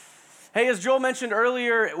Hey, as Joel mentioned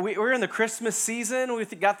earlier, we're in the Christmas season.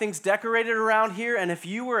 We've got things decorated around here, and if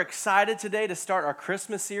you were excited today to start our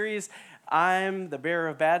Christmas series, I'm the bearer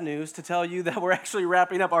of bad news to tell you that we're actually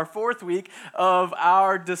wrapping up our fourth week of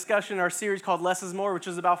our discussion, our series called Less is More, which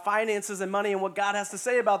is about finances and money and what God has to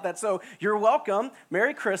say about that. So you're welcome.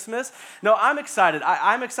 Merry Christmas. No, I'm excited.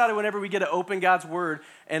 I'm excited whenever we get to open God's Word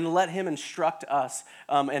and let Him instruct us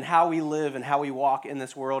and how we live and how we walk in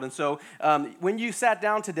this world. And so when you sat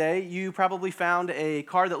down today, you probably found a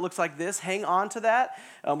card that looks like this. Hang on to that.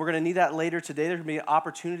 We're going to need that later today. There's going to be an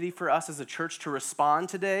opportunity for us as a church to respond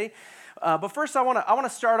today. But first, I want to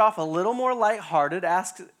start off a little more lighthearted.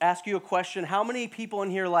 Ask you a question. How many people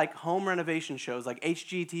in here like home renovation shows, like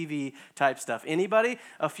HGTV type stuff? Anybody?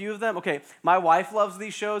 A few of them? Okay, my wife loves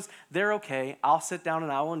these shows. They're okay. I'll sit down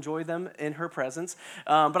and I will enjoy them in her presence.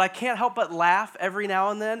 But I can't help but laugh every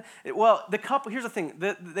now and then. The couple. Here's the thing.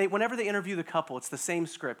 Whenever they interview the couple, it's the same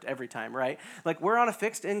script every time, right? Like, we're on a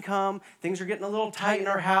fixed income. Things are getting a little tight in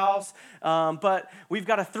our house. But we've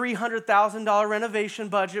got a $300,000 renovation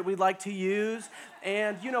budget we'd like to use,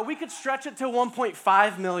 and we could stretch it to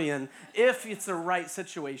 1.5 million if it's the right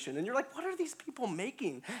situation. And you're like, what are these people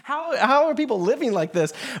making? How are people living like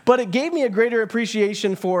this? But it gave me a greater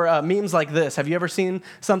appreciation for memes like this. Have you ever seen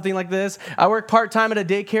something like this? I work part-time at a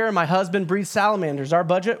daycare, and my husband breeds salamanders. Our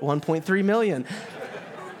budget, 1.3 million.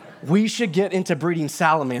 We should get into breeding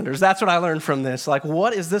salamanders. That's what I learned from this. Like,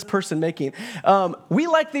 what is this person making? We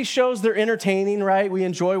like these shows. They're entertaining, right? We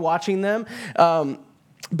enjoy watching them.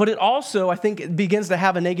 But it also, I think, it begins to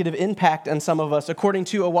have a negative impact on some of us. According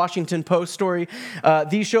to a Washington Post story,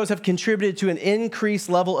 these shows have contributed to an increased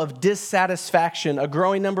level of dissatisfaction. A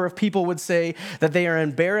growing number of people would say that they are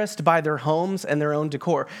embarrassed by their homes and their own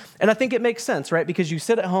decor. And I think it makes sense, right? Because you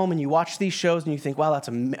sit at home and you watch these shows and you think, wow, that's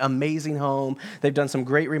an amazing home. They've done some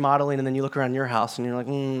great remodeling. And then you look around your house and you're like,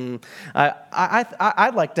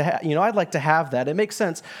 I'd like to have that. It makes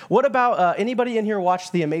sense. What about anybody in here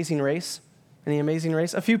watch The Amazing Race? Any Amazing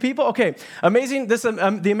Race? A few people? Okay. The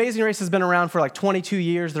Amazing Race has been around for like 22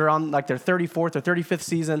 years. They're on like their 34th or 35th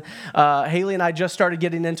season. Haley and I just started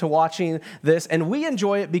getting into watching this, and we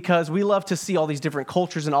enjoy it because we love to see all these different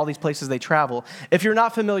cultures and all these places they travel. If you're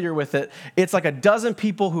not familiar with it, it's like a dozen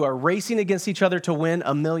people who are racing against each other to win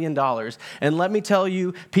 $1 million. And let me tell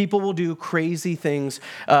you, people will do crazy things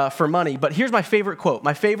for money. But here's my favorite quote.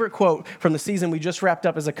 My favorite quote from the season we just wrapped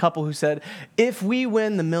up is a couple who said, "If we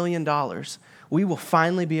win the $1 million, we will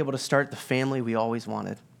finally be able to start the family we always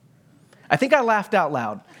wanted." I think I laughed out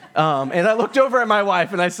loud. And I looked over at my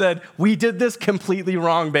wife and I said, "We did this completely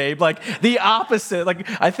wrong, babe." Like, the opposite. Like,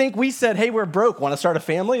 I think we said, "Hey, we're broke. Want to start a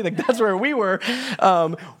family?" Like, that's where we were.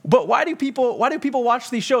 But why do people watch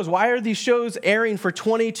these shows? Why are these shows airing for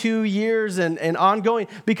 22 years and ongoing?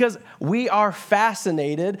 Because we are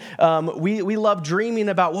fascinated. We love dreaming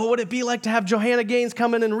about, what would it be like to have Johanna Gaines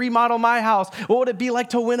come in and remodel my house? What would it be like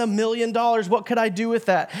to win $1 million? What could I do with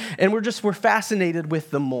that? And we're fascinated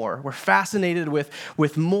with the more. We're fascinated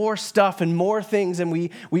with more stuff and more things, and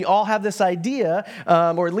we all have this idea,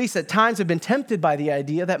 or at least at times have been tempted by the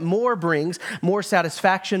idea that more brings more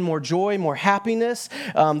satisfaction, more joy, more happiness,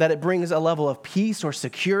 that it brings a level of peace or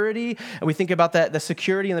security. And we think about that, the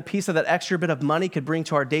security and the peace that extra bit of money could bring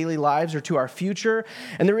to our daily lives or to our future.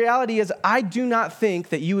 And the reality is, I do not think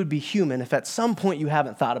that you would be human if at some point you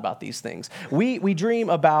haven't thought about these things. We dream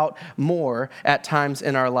about more at times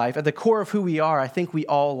in our life. At the core of who we are, I think we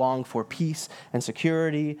all long for peace and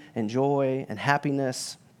security and joy and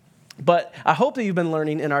happiness. But I hope that you've been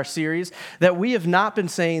learning in our series that we have not been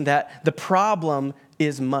saying that the problem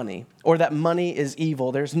is money or that money is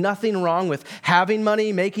evil. There's nothing wrong with having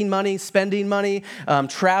money, making money, spending money,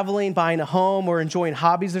 traveling, buying a home, or enjoying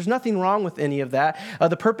hobbies. There's nothing wrong with any of that.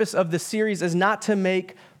 The purpose of this series is not to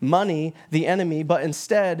make money the enemy, but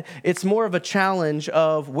instead it's more of a challenge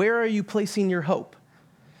of, where are you placing your hope?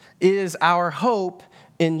 Is our hope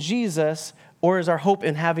in Jesus, or is our hope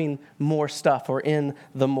in having more stuff or in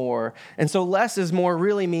the more? And so less is more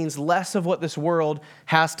really means less of what this world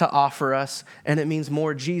has to offer us, and it means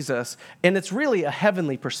more Jesus. And it's really a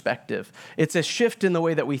heavenly perspective. It's a shift in the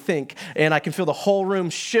way that we think. And I can feel the whole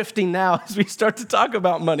room shifting now as we start to talk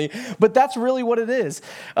about money. But that's really what it is.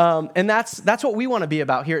 And that's what we want to be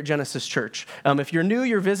about here at Genesis Church. If you're new,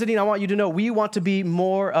 you're visiting, I want you to know we want to be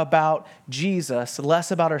more about Jesus,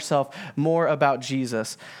 less about ourselves, more about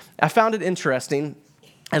Jesus. I found it interesting,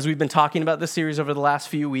 as we've been talking about this series over the last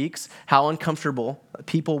few weeks, how uncomfortable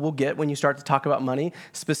people will get when you start to talk about money,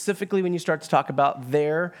 specifically when you start to talk about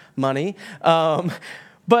their money.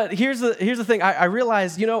 But here's the thing. I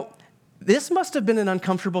realized, this must have been an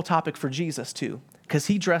uncomfortable topic for Jesus too. because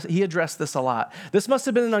he addressed this a lot. This must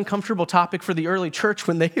have been an uncomfortable topic for the early church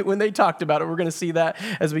when they talked about it. We're going to see that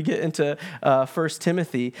as we get into 1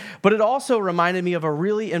 Timothy. But it also reminded me of a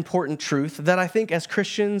really important truth that I think as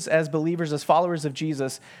Christians, as believers, as followers of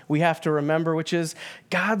Jesus, we have to remember, which is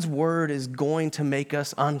God's word is going to make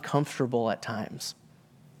us uncomfortable at times.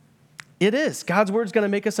 It is. God's word is going to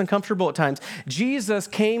make us uncomfortable at times. Jesus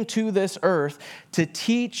came to this earth to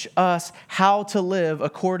teach us how to live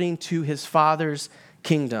according to his Father's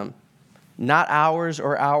kingdom, not ours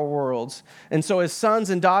or our world's. And so as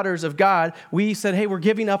sons and daughters of God, we said, hey, we're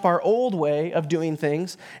giving up our old way of doing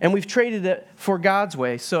things, and we've traded it for God's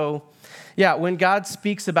way. So yeah, when God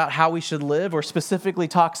speaks about how we should live, or specifically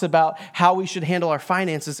talks about how we should handle our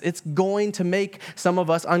finances, it's going to make some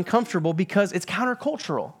of us uncomfortable because it's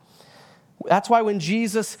countercultural. That's why when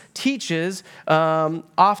Jesus teaches,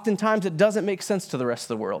 oftentimes it doesn't make sense to the rest of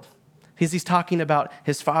the world because he's talking about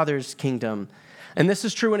his Father's kingdom. And this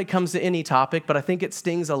is true when it comes to any topic, but I think it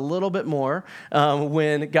stings a little bit more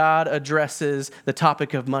when God addresses the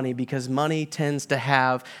topic of money, because money tends to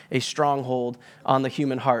have a stronghold on the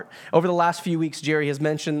human heart. Over the last few weeks, Jerry has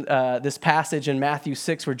mentioned this passage in Matthew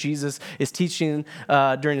 6 where Jesus is teaching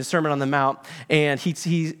during his Sermon on the Mount, and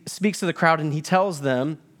he speaks to the crowd and he tells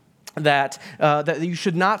them that you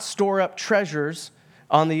should not store up treasures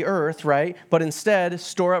on the earth, right? But instead,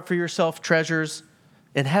 store up for yourself treasures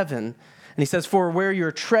in heaven. And he says, for where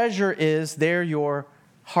your treasure is, there your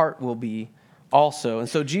heart will be also. And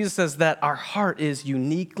so Jesus says that our heart is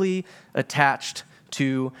uniquely attached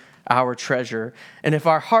to our treasure. And if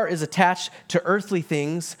our heart is attached to earthly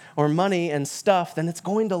things or money and stuff, then it's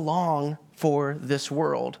going to long for this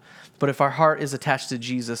world. But if our heart is attached to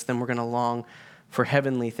Jesus, then we're going to long for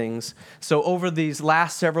heavenly things. So over these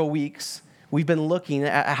last several weeks, we've been looking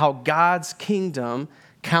at how God's kingdom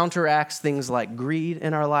counteracts things like greed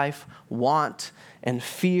in our life, want, and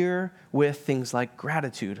fear with things like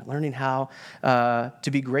gratitude, learning how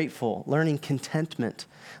to be grateful, learning contentment,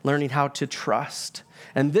 learning how to trust.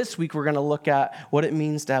 And this week, we're going to look at what it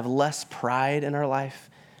means to have less pride in our life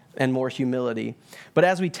and more humility. But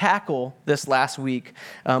as we tackle this last week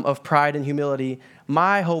of pride and humility,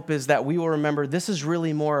 my hope is that we will remember this is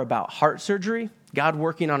really more about heart surgery, God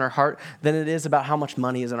working on our heart, than it is about how much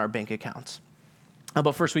money is in our bank accounts.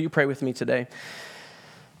 But first, will you pray with me today?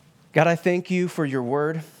 God, I thank you for your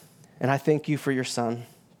word, and I thank you for your Son.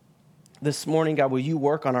 This morning, God, will you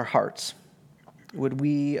work on our hearts? Would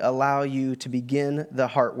we allow you to begin the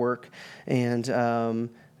heart work? And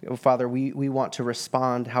Father, we want to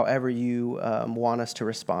respond however you want us to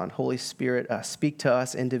respond. Holy Spirit, speak to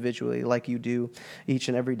us individually like you do each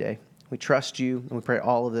and every day. We trust you, and we pray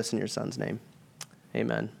all of this in your Son's name.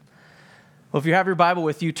 Amen. Well, if you have your Bible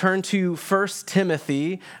with you, turn to 1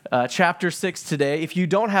 Timothy chapter 6 today. If you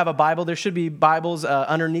don't have a Bible, there should be Bibles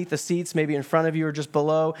underneath the seats, maybe in front of you or just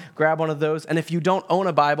below. Grab one of those. And if you don't own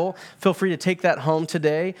a Bible, feel free to take that home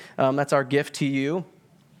today. That's our gift to you.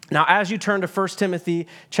 Now, as you turn to 1 Timothy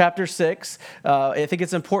chapter 6, I think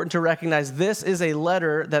it's important to recognize this is a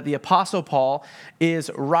letter that the Apostle Paul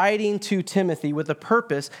is writing to Timothy with the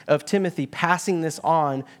purpose of Timothy passing this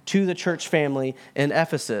on to the church family in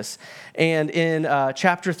Ephesus. And in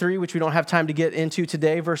chapter 3, which we don't have time to get into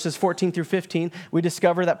today, verses 14 through 15, we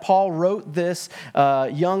discover that Paul wrote this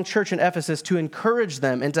young church in Ephesus to encourage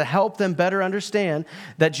them and to help them better understand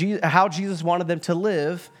that how Jesus wanted them to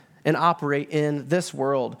live and operate in this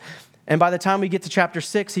world. And by the time we get to chapter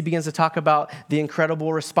 6, he begins to talk about the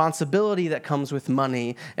incredible responsibility that comes with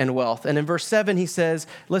money and wealth. And in verse 7, he says,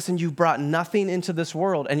 listen, you've brought nothing into this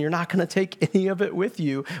world, and you're not going to take any of it with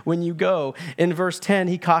you when you go. In verse 10,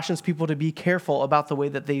 he cautions people to be careful about the way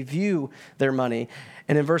that they view their money.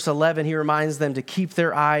 And in verse 11, he reminds them to keep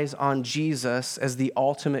their eyes on Jesus as the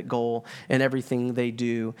ultimate goal in everything they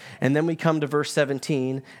do. And then we come to verse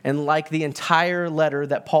 17, and like the entire letter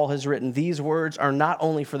that Paul has written, these words are not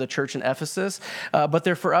only for the church in Ephesus, but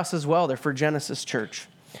they're for us as well. They're for Genesis Church.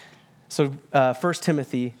 So 1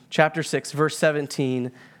 Timothy chapter 6, verse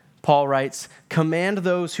 17, Paul writes, command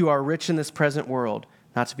those who are rich in this present world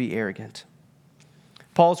not to be arrogant.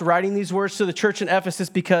 Paul's writing these words to the church in Ephesus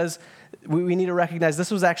because we need to recognize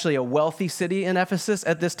this was actually a wealthy city in Ephesus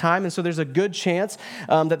at this time. And so there's a good chance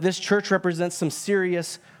that this church represents some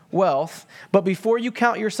serious wealth. But before you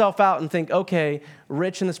count yourself out and think, okay,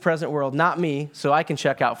 rich in this present world, not me, so I can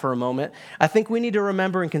check out for a moment, I think we need to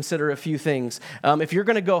remember and consider a few things. If you're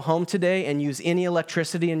going to go home today and use any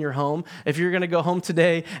electricity in your home, if you're going to go home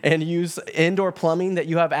today and use indoor plumbing that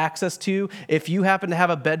you have access to, if you happen to have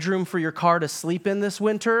a bedroom for your car to sleep in this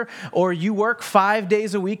winter, or you work 5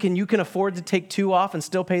 days a week and you can afford to take 2 off and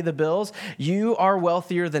still pay the bills, you are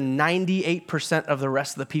wealthier than 98% of the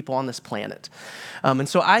rest of the people on this planet. And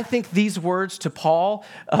so I think these words to Paul,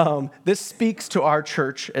 this speaks to our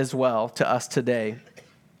church as well, to us today.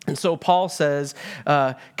 And so Paul says,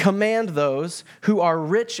 command those who are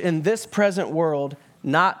rich in this present world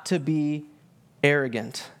not to be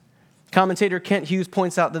arrogant. Commentator Kent Hughes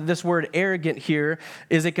points out that this word arrogant here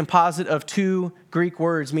is a composite of 2 Greek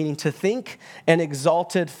words, meaning to think and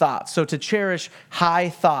exalted thoughts. So to cherish high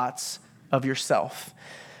thoughts of yourself.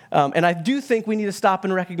 And I do think we need to stop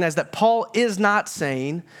and recognize that Paul is not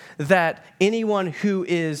saying that anyone who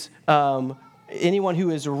is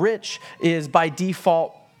rich is by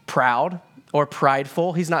default proud or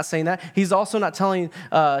prideful. He's not saying that. He's also not telling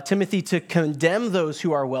Timothy to condemn those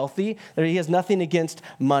who are wealthy, that he has nothing against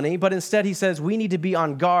money, but instead he says we need to be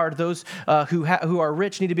on guard. Those who are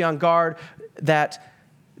rich need to be on guard that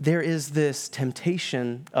there is this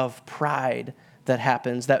temptation of pride that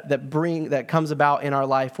happens, that comes about in our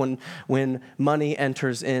life when money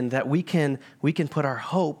enters in, that we can put our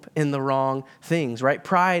hope in the wrong things, right?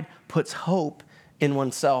 Pride puts hope in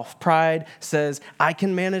oneself. Pride says, I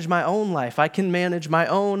can manage my own life. I can manage my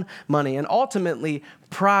own money. And ultimately,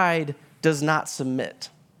 pride does not submit.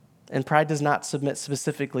 And pride does not submit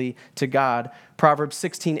specifically to God. Proverbs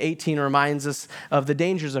 16:18 reminds us of the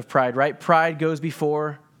dangers of pride, right? Pride goes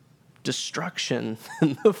before destruction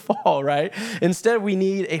and the fall, right? Instead, we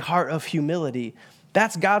need a heart of humility.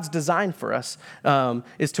 That's God's design for us,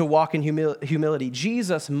 is to walk in humility.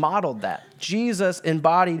 Jesus modeled that. Jesus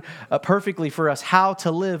embodied perfectly for us how to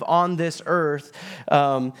live on this earth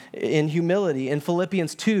in humility. In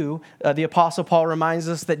Philippians 2, the Apostle Paul reminds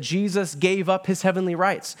us that Jesus gave up his heavenly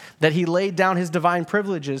rights, that he laid down his divine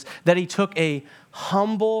privileges, that he took a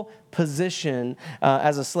humble position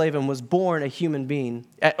as a slave and was born a human being.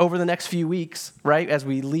 Over the next few weeks, right, as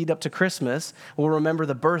we lead up to Christmas, we'll remember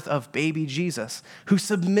the birth of baby Jesus, who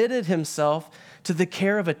submitted himself to the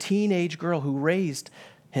care of a teenage girl who raised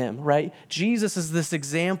him, right? Jesus is this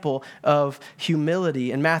example of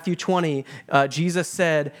humility. In Matthew 20, Jesus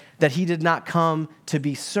said that he did not come to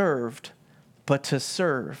be served, but to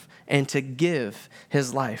serve and to give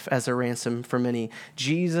his life as a ransom for many.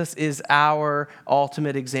 Jesus is our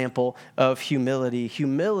ultimate example of humility.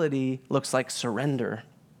 Humility looks like surrender.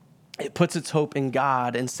 It puts its hope in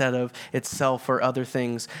God instead of itself or other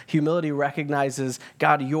things. Humility recognizes,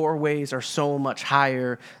 God, your ways are so much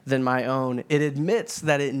higher than my own. It admits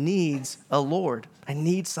that it needs a Lord. I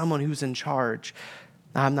need someone who's in charge.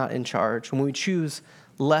 I'm not in charge. When we choose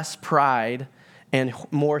less pride and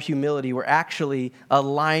more humility, we're actually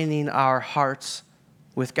aligning our hearts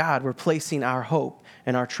with God. We're placing our hope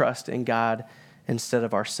and our trust in God instead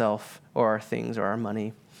of ourself or our things or our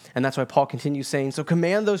money. And that's why Paul continues saying, so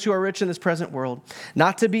command those who are rich in this present world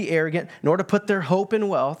not to be arrogant, nor to put their hope in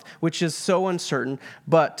wealth, which is so uncertain,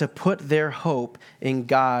 but to put their hope in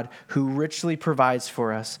God, who richly provides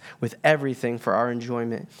for us with everything for our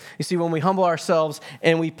enjoyment. You see, when we humble ourselves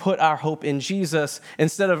and we put our hope in Jesus,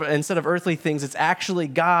 instead of earthly things, it's actually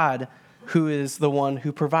God who is the one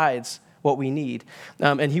who provides what we need.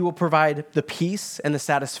 And he will provide the peace and the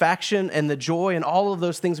satisfaction and the joy and all of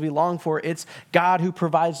those things we long for. It's God who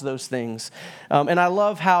provides those things. And I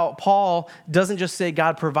love how Paul doesn't just say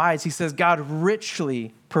God provides, he says God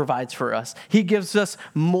richly provides for us. He gives us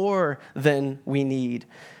more than we need,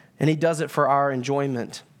 and he does it for our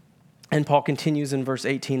enjoyment. And Paul continues in verse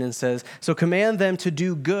 18 and says, so command them to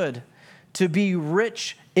do good, to be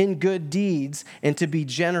rich in good deeds, and to be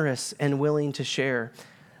generous and willing to share.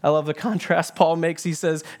 I love the contrast Paul makes. He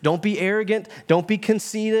says, don't be arrogant, don't be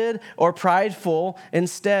conceited or prideful.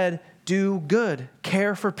 Instead, do good,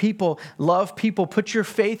 care for people, love people, put your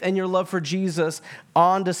faith and your love for Jesus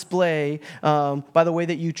on display by the way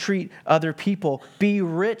that you treat other people. Be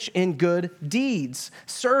rich in good deeds.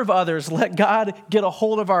 Serve others. Let God get a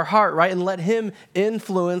hold of our heart, right? And let him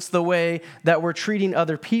influence the way that we're treating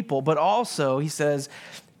other people. But also, he says,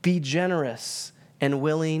 be generous and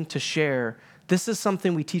willing to share. This is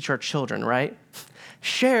something we teach our children, right?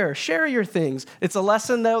 Share your things. It's a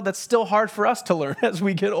lesson, though, that's still hard for us to learn as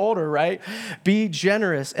we get older, right? Be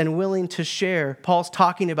generous and willing to share. Paul's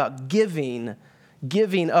talking about giving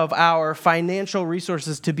giving of our financial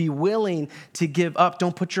resources, to be willing to give up.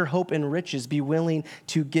 Don't put your hope in riches. Be willing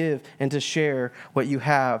to give and to share what you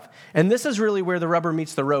have. And this is really where the rubber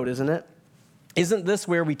meets the road, isn't it? Isn't this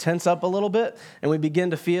where we tense up a little bit and we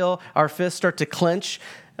begin to feel our fists start to clench?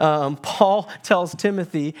 Paul tells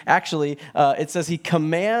Timothy, actually, it says he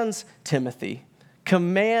commands Timothy.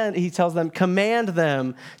 He tells them, command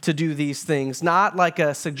them to do these things. Not like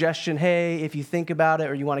a suggestion, hey, if you think about it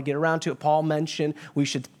or you want to get around to it, Paul mentioned we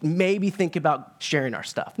should maybe think about sharing our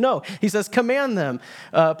stuff. No, he says, command them.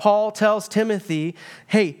 Paul tells Timothy,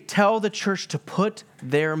 hey, tell the church to put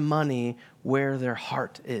their money where their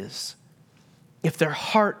heart is. If their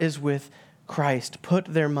heart is with Christ, put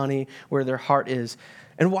their money where their heart is.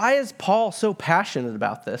 And why is Paul so passionate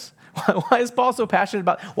about this? Why is Paul so passionate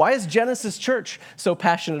about, why is Genesis Church so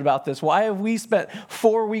passionate about this? Why have we spent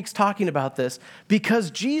 4 weeks talking about this? Because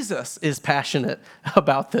Jesus is passionate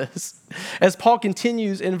about this. As Paul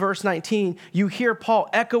continues in verse 19, you hear Paul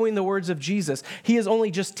echoing the words of Jesus. He is only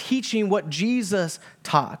just teaching what Jesus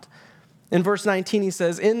taught. In verse 19, he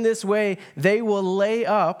says, in this way, they will lay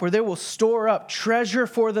up, or they will store up treasure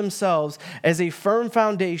for themselves as a firm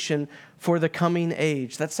foundation for the coming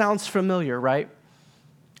age. That sounds familiar, right?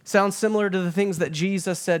 Sounds similar to the things that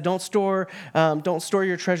Jesus said, don't store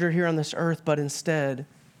your treasure here on this earth, but instead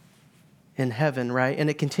in heaven, right? And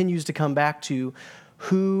it continues to come back to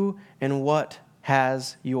who and what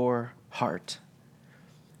has your heart.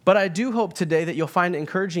 But I do hope today that you'll find it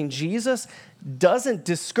encouraging. Jesus doesn't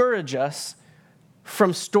discourage us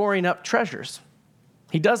from storing up treasures.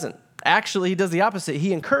 He doesn't. Actually, he does the opposite.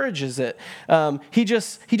 He encourages it. He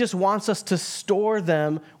just wants us to store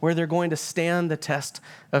them where they're going to stand the test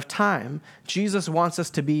of time. Jesus wants us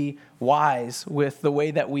to be wise with the way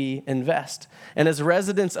that we invest. And as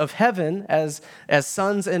residents of heaven, as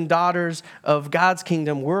sons and daughters of God's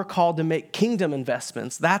kingdom, we're called to make kingdom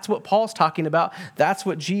investments. That's what Paul's talking about. That's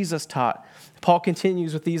what Jesus taught. Paul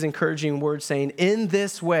continues with these encouraging words saying, in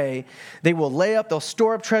this way, they will lay up, they'll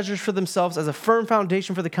store up treasures for themselves as a firm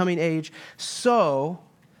foundation for the coming age, so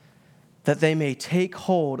that they may take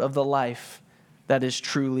hold of the life that is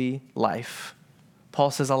truly life.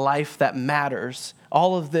 Paul says a life that matters.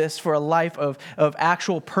 All of this for a life of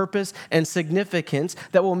actual purpose and significance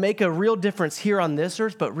that will make a real difference here on this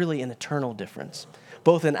earth, but really an eternal difference,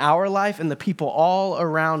 both in our life and the people all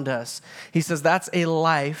around us. He says that's a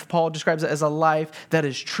life, Paul describes it as a life that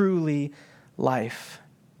is truly life.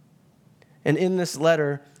 And in this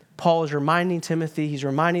letter, Paul is reminding Timothy, he's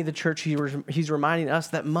reminding the church, he's reminding us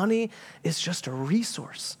that money is just a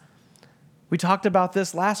resource. We talked about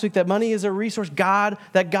this last week, that money is a resource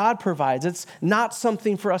that God provides. It's not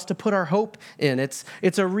something for us to put our hope in. It's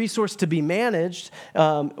a resource to be managed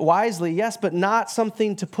wisely, yes, but not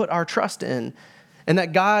something to put our trust in. And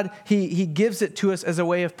that God, he gives it to us as a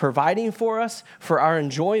way of providing for us, for our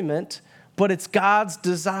enjoyment, but it's God's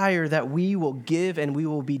desire that we will give and we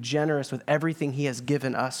will be generous with everything he has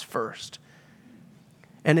given us first.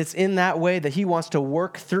 And it's in that way that he wants to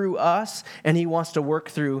work through us and he wants to work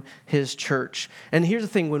through his church. And here's the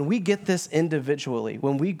thing, when we get this individually,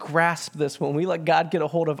 when we grasp this, when we let God get a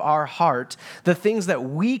hold of our heart, the things that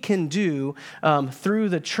we can do through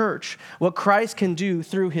the church, what Christ can do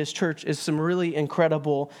through his church is some really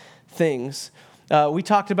incredible things. We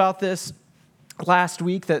talked about this last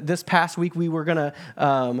week, that this past week we were going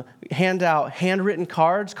to hand out handwritten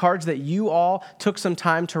cards that you all took some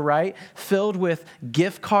time to write, filled with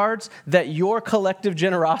gift cards that your collective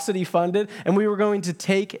generosity funded. And we were going to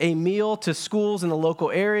take a meal to schools in the local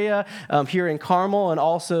area here in Carmel. And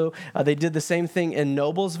also they did the same thing in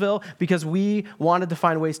Noblesville because we wanted to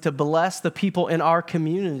find ways to bless the people in our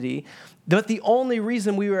community. But the only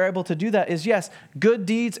reason we were able to do that is, yes, good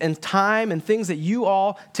deeds and time and things that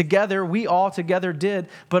we all together did,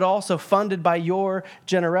 but also funded by your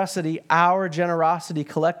generosity, our generosity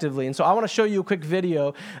collectively. And so I want to show you a quick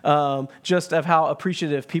video just of how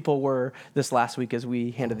appreciative people were this last week as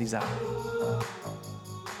we handed these out.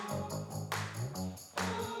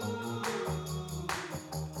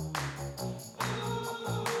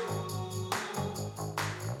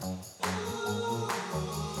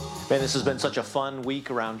 Man, this has been such a fun week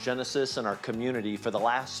around Genesis and our community. For the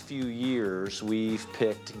last few years, we've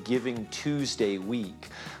picked Giving Tuesday week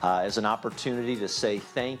as an opportunity to say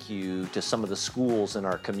thank you to some of the schools in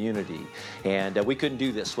our community. And we couldn't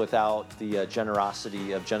do this without the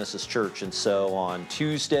generosity of Genesis Church. And so on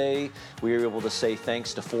Tuesday, we were able to say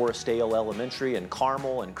thanks to Forestdale Elementary in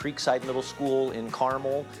Carmel and Creekside Middle School in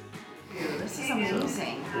Carmel. This is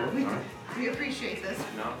amazing. We appreciate this.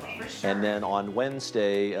 For sure. And then on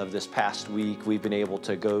Wednesday of this past week, we've been able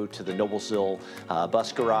to go to the Noblesville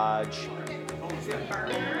bus garage.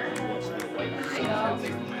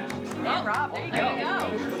 Oh, Rob, there you go.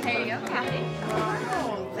 There you go, Kathy.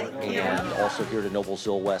 Oh, thank you. And also here to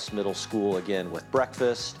Noblesville West Middle School, again, with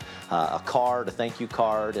breakfast, a card, a thank you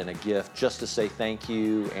card, and a gift just to say thank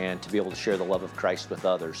you and to be able to share the love of Christ with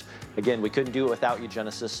others. Again, we couldn't do it without you,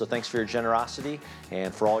 Genesis, so thanks for your generosity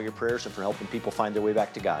and for all your prayers and for helping people find their way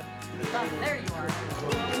back to God. There you are.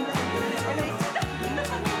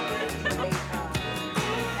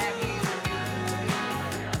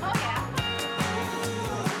 Oh, yeah.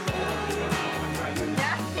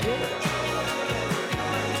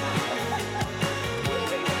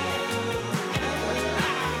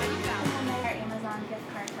 Our Amazon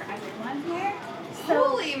gift card for everyone here. So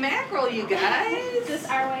Holy mackerel, you guys. just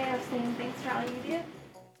our way of saying thanks for all you do.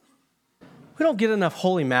 We don't get enough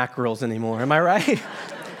holy mackerels anymore, am I right?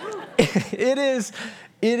 It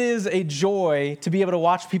is a joy to be able to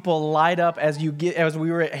watch people light up as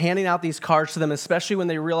we were handing out these cards to them, especially when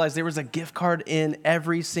they realized there was a gift card in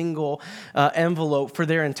every single envelope for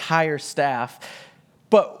their entire staff.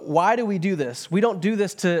 But why do we do this? We don't do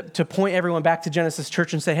this to point everyone back to Genesis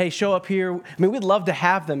Church and say, hey, show up here. I mean, we'd love to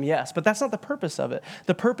have them, yes, but that's not the purpose of it.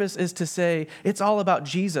 The purpose is to say, it's all about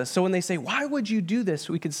Jesus. So when they say, why would you do this?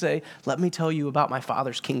 We could say, let me tell you about my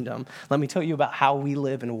Father's kingdom. Let me tell you about how we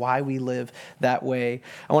live and why we live that way.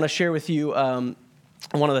 I want to share with you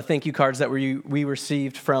one of the thank you cards that we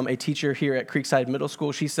received from a teacher here at Creekside Middle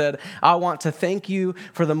School. She said, I want to thank you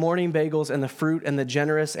for the morning bagels and the fruit and the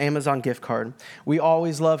generous Amazon gift card. We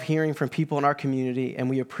always love hearing from people in our community, and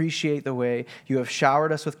we appreciate the way you have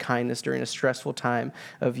showered us with kindness during a stressful time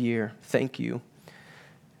of year. Thank you.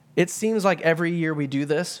 It seems like every year we do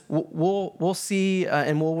this, we'll see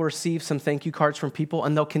and we'll receive some thank you cards from people,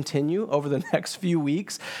 and they'll continue over the next few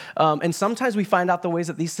weeks. And sometimes we find out the ways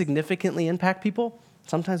that these significantly impact people.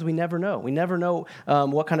 Sometimes we never know. We never know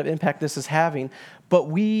what kind of impact this is having. But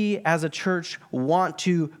we as a church want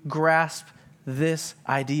to grasp this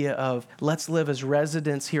idea of let's live as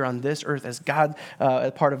residents here on this earth as God,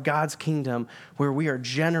 as part of God's kingdom, where we are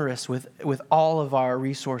generous with all of our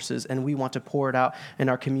resources, and we want to pour it out in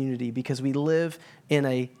our community because we live in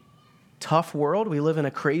a tough world. We live in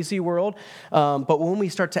a crazy world. But when we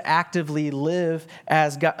start to actively live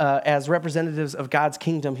as representatives of God's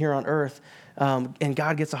kingdom here on earth, and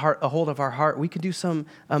God gets a hold of our heart, we can do some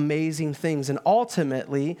amazing things. And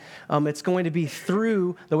ultimately, it's going to be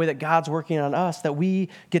through the way that God's working on us that we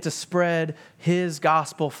get to spread his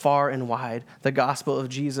gospel far and wide, the gospel of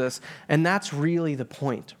Jesus. And that's really the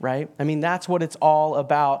point, right? I mean, that's what it's all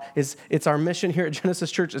about. It's our mission here at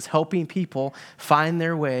Genesis Church is helping people find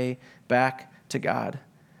their way back to God.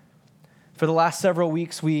 For the last several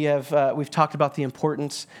weeks, we've talked about the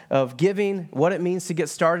importance of giving, what it means to get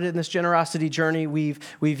started in this generosity journey. We've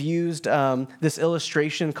used this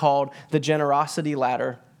illustration called the generosity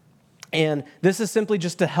ladder. And this is simply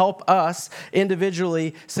just to help us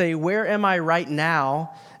individually say, where am I right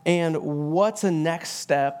now? And what's a next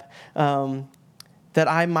step that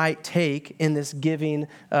I might take in this giving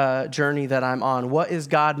journey that I'm on? What is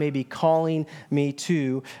God maybe calling me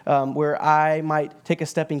to where I might take a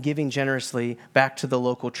step in giving generously back to the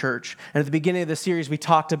local church? And at the beginning of the series, we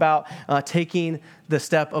talked about taking the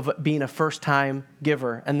step of being a first-time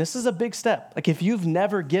giver. And this is a big step. Like if you've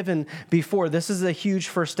never given before, this is a huge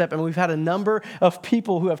first step. And we've had a number of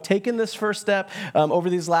people who have taken this first step over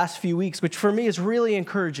these last few weeks, which for me is really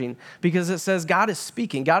encouraging because it says God is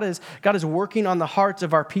speaking. God is working on the hearts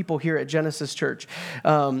of our people here at Genesis Church.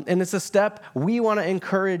 And it's a step we want to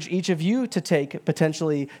encourage each of you to take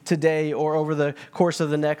potentially today or over the course of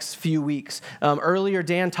the next few weeks. Earlier,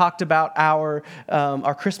 Dan talked about our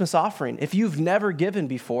Christmas offering. If you've never given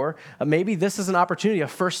before, maybe this is an opportunity, a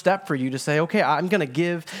first step for you to say, okay, I'm going to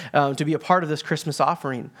give to be a part of this Christmas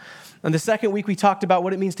offering. And the second week, we talked about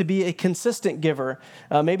what it means to be a consistent giver.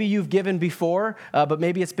 Maybe you've given before, but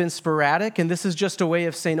maybe it's been sporadic, and this is just a way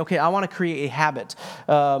of saying, okay, I want to create a habit.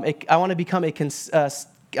 I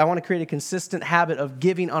want to create a consistent habit of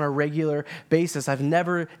giving on a regular basis. I've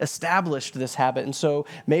never established this habit. And so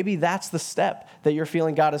maybe that's the step that you're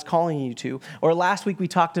feeling God is calling you to. Or last week we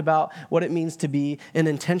talked about what it means to be an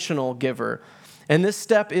intentional giver. And this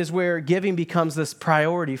step is where giving becomes this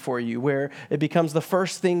priority for you, where it becomes the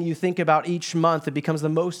first thing you think about each month. It becomes the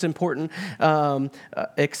most important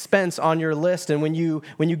expense on your list. And when you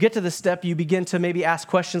get to this step, you begin to maybe ask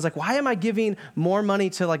questions like, why am I giving more money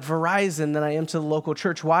to like Verizon than I am to the local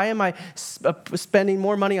church? Why am I spending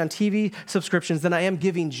more money on TV subscriptions than I am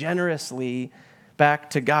giving generously back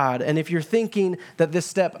to God? And if you're thinking that this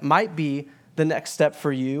step might be the next step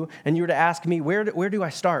for you, and you were to ask me, where do I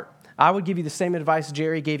start? I would give you the same advice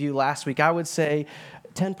Jerry gave you last week. I would say,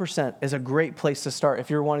 10% is a great place to start if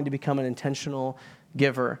you're wanting to become an intentional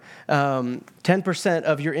giver. 10%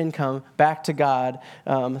 of your income back to God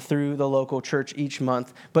through the local church each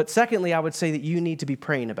month. But secondly, I would say that you need to be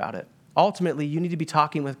praying about it. Ultimately, you need to be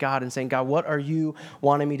talking with God and saying, God, what are you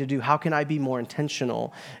wanting me to do? How can I be more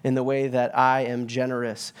intentional in the way that I am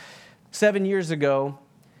generous? 7 years ago,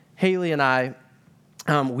 Haley and I,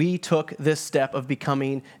 we took this step of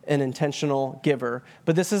becoming an intentional giver.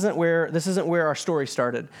 But this isn't where our story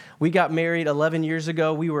started. We got married 11 years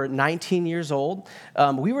ago. We were 19 years old.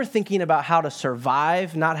 We were thinking about how to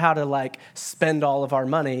survive, not how to spend all of our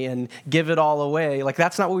money and give it all away.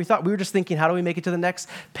 That's not what we thought. We were just thinking, how do we make it to the next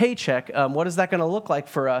paycheck? What is that going to look like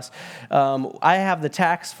for us? I have the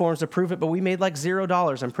tax forms to prove it, but we made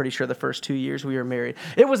 $0, I'm pretty sure, the first 2 years we were married.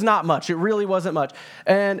 It was not much. It really wasn't much.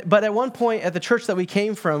 But at one point at the church that we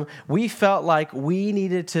came from, we felt like we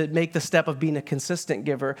needed to make the step of being a consistent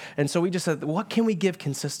giver. And so we just said, what can we give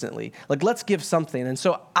consistently? Let's give something. And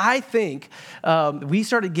so I think we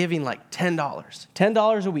started giving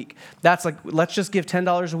 $10 a week. That's let's just give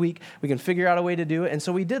 $10 a week. We can figure out a way to do it. And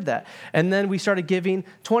so we did that. And then we started giving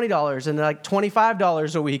 $20 and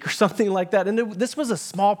 $25 a week or something like that. And this was a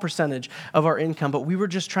small percentage of our income, but we were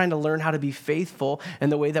just trying to learn how to be faithful in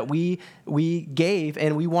the way that we gave,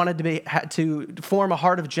 and we wanted to form a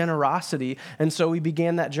heart of generosity. And so we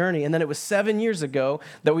began that journey. And then it was 7 years ago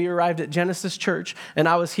that we arrived at Genesis Church, and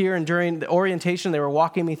I was here, and during the orientation, they were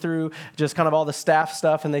walking me through just kind of all the staff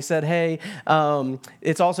stuff, and they said, hey,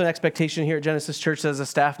 it's also an expectation here at Genesis Church that as a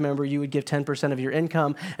staff member, you would give 10% of your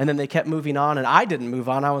income. And then they kept moving on, and I didn't move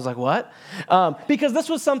on. I was like, what? Because this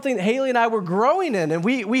was something that Haley and I were growing in, and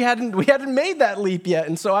we hadn't made that leap yet.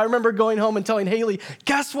 And so I remember going home and telling Haley,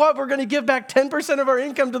 guess what? We're going to give back 10% of our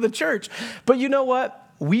income to the church. But you know what?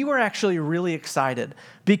 We were actually really excited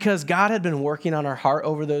because God had been working on our heart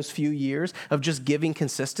over those few years of just giving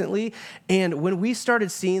consistently. And when we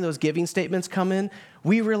started seeing those giving statements come in,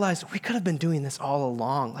 we realized we could have been doing this all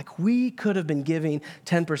along. We could have been giving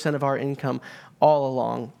 10% of our income all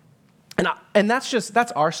along. And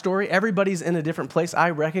that's our story. Everybody's in a different place.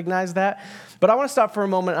 I recognize that. But I want to stop for a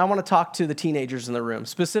moment. I want to talk to the teenagers in the room,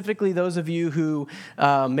 specifically those of you who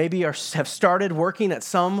maybe have started working at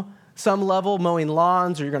some level, mowing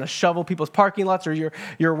lawns, or you're going to shovel people's parking lots, or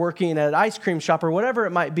you're working at an ice cream shop, or whatever it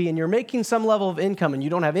might be, and you're making some level of income and you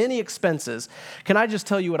don't have any expenses. Can I just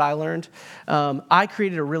tell you what I learned? I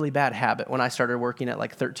created a really bad habit when I started working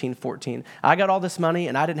at 13, 14. I got all this money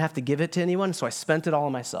and I didn't have to give it to anyone, so I spent it all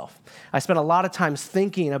on myself. I spent a lot of times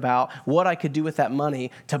thinking about what I could do with that money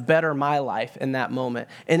to better my life in that moment.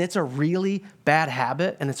 And it's a really bad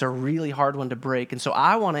habit, and it's a really hard one to break. And so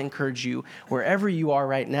I want to encourage you, wherever you are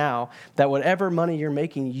right now, that whatever money you're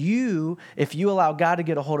making, if you allow God to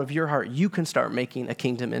get a hold of your heart, you can start making a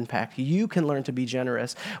kingdom impact. You can learn to be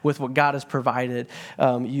generous with what God has provided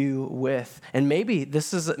you with. And maybe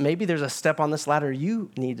there's a step on this ladder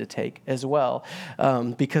you need to take as well,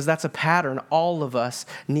 because that's a pattern all of us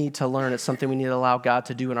need to learn. It's something we need to allow God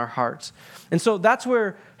to do in our hearts. And so that's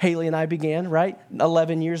where Haley and I began, right?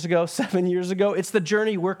 11 years ago, 7 years ago. It's the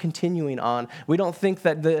journey we're continuing on. We don't think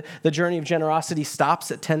that the journey of generosity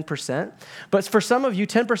stops at 10%. But for some of you,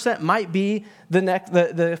 10% might be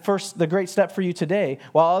the great step for you today,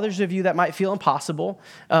 while others of you that might feel impossible.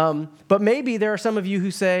 But maybe there are some of you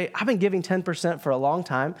who say, I've been giving 10% for a long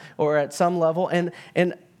time, or at some level, and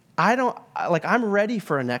I'm ready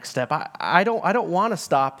for a next step. I don't want to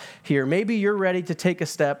stop here. Maybe you're ready to take a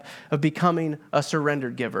step of becoming a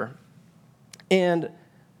surrendered giver. And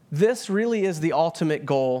this really is the ultimate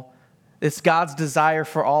goal. It's God's desire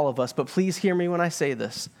for all of us. But please hear me when I say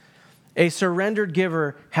this. A surrendered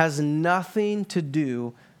giver has nothing to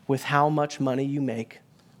do with how much money you make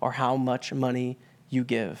or how much money you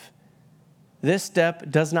give. This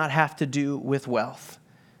step does not have to do with wealth.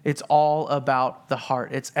 It's all about the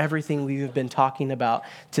heart. It's everything we've been talking about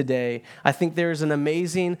today. I think there's an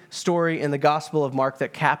amazing story in the Gospel of Mark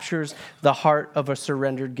that captures the heart of a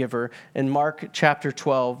surrendered giver. In Mark chapter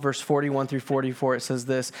 12, verse 41 through 44, it says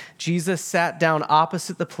this: Jesus sat down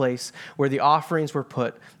opposite the place where the offerings were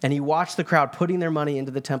put, and he watched the crowd putting their money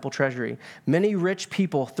into the temple treasury. Many rich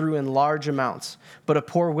people threw in large amounts, but a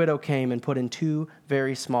poor widow came and put in 2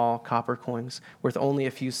 very small copper coins worth only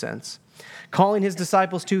a few cents. Calling his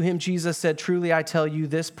disciples to him, Jesus said, "Truly I tell you,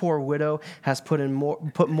 this poor widow has put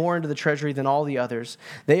more into the treasury than all the others.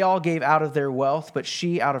 They all gave out of their wealth, but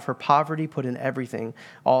she, out of her poverty, put in everything,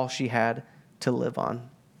 all she had to live on."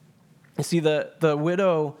 You see, the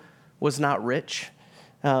widow was not rich,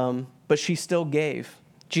 but she still gave.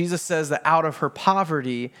 Jesus says that out of her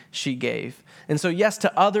poverty, she gave. And so, yes,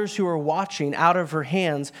 to others who are watching, out of her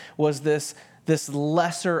hands was this this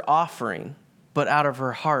lesser offering, but out of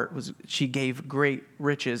her heart she gave great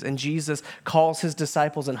riches. And Jesus calls his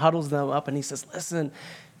disciples and huddles them up, and he says, listen,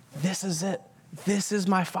 this is it. This is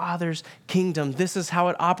my Father's kingdom. This is how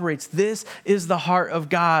it operates. This is the heart of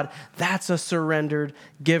God. That's a surrendered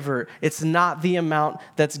giver. It's not the amount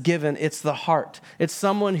that's given, it's the heart. It's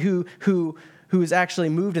someone who is actually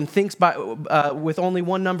moved and thinks with only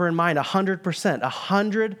one number in mind, 100%.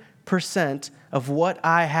 100% of what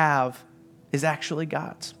I have is actually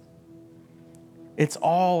God's. It's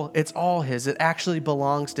all his. It actually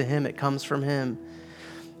belongs to him. It comes from him.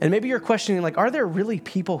 And maybe you're questioning, like, are there really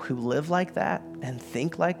people who live like that and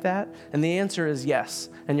think like that? And the answer is yes.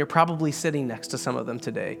 And you're probably sitting next to some of them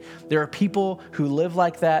today. There are people who live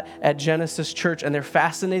like that at Genesis Church, and they're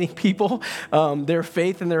fascinating people. Their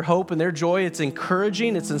faith and their hope and their joy, it's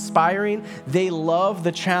encouraging, it's inspiring. They love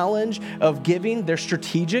the challenge of giving. They're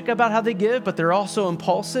strategic about how they give, but they're also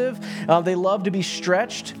impulsive. They love to be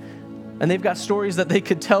stretched. And they've got stories that they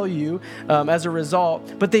could tell you as a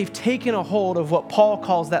result, but they've taken a hold of what Paul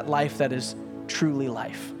calls that life that is truly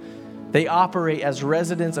life. They operate as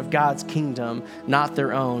residents of God's kingdom, not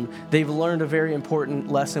their own. They've learned a very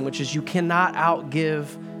important lesson, which is you cannot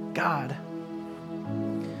outgive God.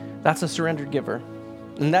 That's a surrendered giver.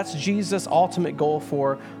 And that's Jesus' ultimate goal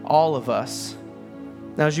for all of us.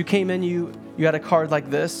 Now, as you came in, you had a card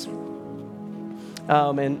like this.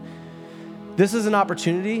 And this is an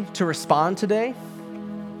opportunity to respond today.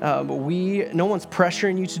 No one's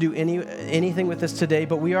pressuring you to do anything with this today,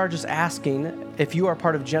 but we are just asking if you are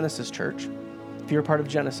part of Genesis Church. If you're part of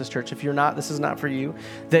Genesis Church, if you're not, this is not for you,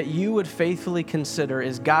 that you would faithfully consider,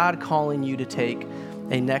 is God calling you to take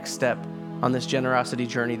a next step on this generosity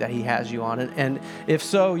journey that he has you on? And if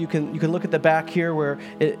so, you can look at the back here where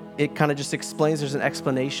it kind of just explains, there's an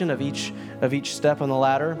explanation of each step on the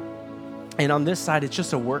ladder. And on this side, it's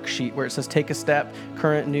just a worksheet where it says take a step,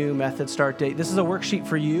 current, new, method, start date. This is a worksheet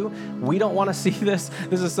for you. We don't want to see this.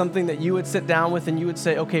 This is something that you would sit down with and you would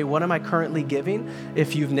say, okay, what am I currently giving?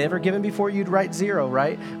 If you've never given before, you'd write 0,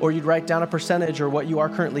 right? Or you'd write down a percentage or what you are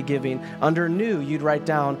currently giving. Under new, you'd write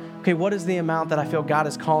down, okay, what is the amount that I feel God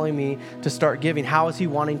is calling me to start giving? How is he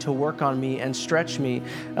wanting to work on me and stretch me?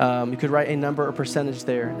 You could write a number or percentage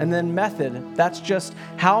there. And then method, that's just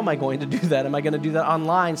how am I going to do that? Am I going to do that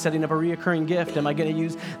online, setting up a reoccurring gift? Am I going to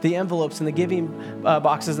use the envelopes and the giving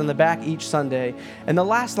boxes in the back each Sunday? And the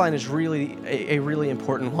last line is really a really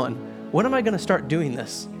important one. When am I going to start doing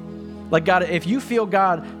this? Like, God, if you feel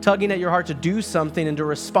God tugging at your heart to do something and to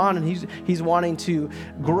respond, and he's wanting to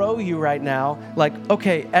grow you right now, like,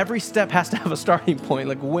 okay, every step has to have a starting point.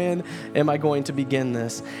 Like, when am I going to begin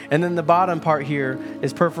this? And then the bottom part here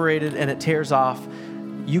is perforated and it tears off.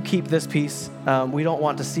 You keep this piece. We don't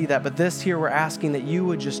want to see that. But this here, we're asking that you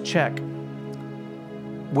would just check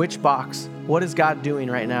which box. What is God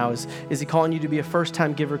doing right now? Is he calling you to be a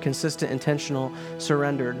first-time giver, consistent, intentional,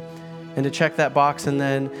 surrendered? And to check that box and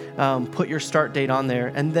then put your start date on there.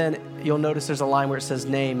 And then you'll notice there's a line where it says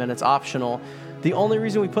name and it's optional. The only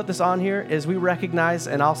reason we put this on here is we recognize,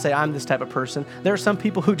 and I'll say I'm this type of person, there are some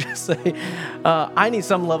people who just say, I need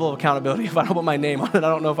some level of accountability. If I don't put my name on it, I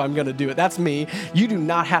don't know if I'm going to do it. That's me. You do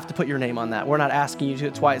not have to put your name on that. We're not asking you to.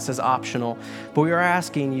 It's why it says optional. But we are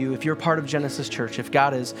asking you, if you're part of Genesis Church, if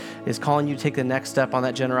God is calling you to take the next step on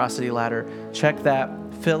that generosity ladder, check that,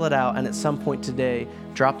 fill it out, and at some point today,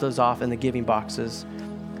 drop those off in the giving boxes.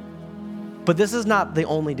 But this is not the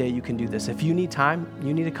only day you can do this. If you need time,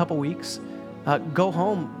 you need a couple weeks, go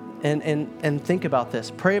home and think about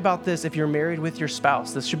this. Pray about this if you're married with your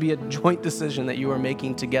spouse. This should be a joint decision that you are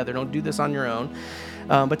making together. Don't do this on your own.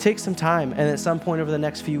 But take some time, and at some point over the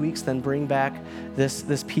next few weeks, then bring back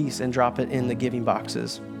this piece and drop it in the giving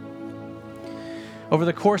boxes. Over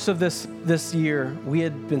the course of this year, we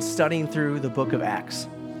had been studying through the book of Acts.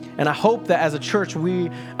 And I hope that as a church,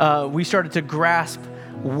 we started to grasp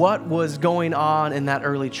what was going on in that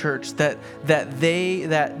early church, that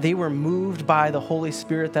they were moved by the Holy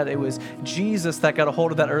Spirit, that it was Jesus that got a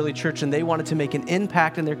hold of that early church, and they wanted to make an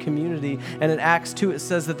impact in their community. And in Acts 2, it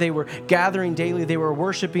says that they were gathering daily, they were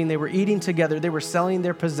worshiping, they were eating together, they were selling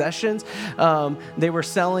their possessions, they were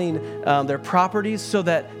selling their properties so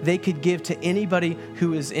that they could give to anybody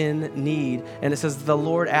who is in need. And it says the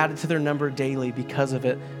Lord added to their number daily because of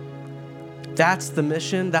it. That's the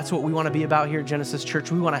mission. That's what we want to be about here at Genesis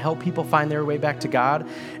Church. We want to help people find their way back to God,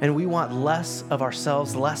 and we want less of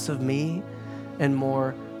ourselves, less of me, and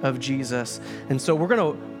more of Jesus. And so we're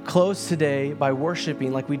going to close today by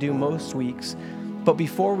worshiping like we do most weeks. But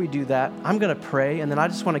before we do that, I'm going to pray, and then I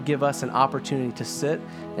just want to give us an opportunity to sit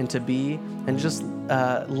and to be and just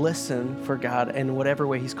listen for God in whatever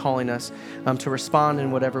way he's calling us, to respond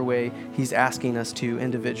in whatever way he's asking us to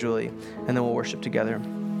individually, and then we'll worship together.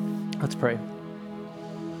 Let's pray.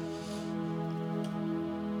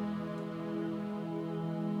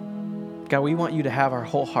 God, we want you to have our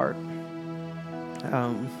whole heart.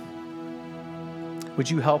 Would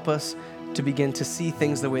you help us to begin to see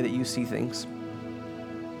things the way that you see things?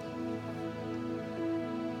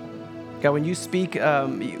 God, when you speak,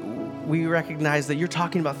 we recognize that you're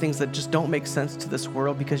talking about things that just don't make sense to this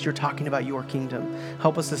world because you're talking about your kingdom.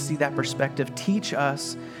 Help us to see that perspective. Teach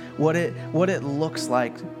us what it looks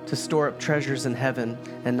like to store up treasures in heaven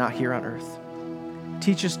and not here on earth.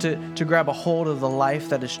 Teach us to grab a hold of the life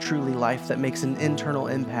that is truly life, that makes an eternal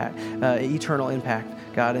impact,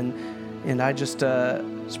 God. And I just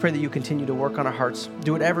pray that you continue to work on our hearts.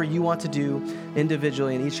 Do whatever you want to do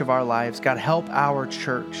individually in each of our lives. God, help our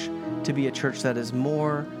church to be a church that is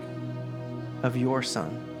more of your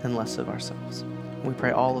Son and less of ourselves. We pray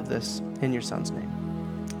all of this in your Son's name.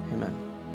 Amen.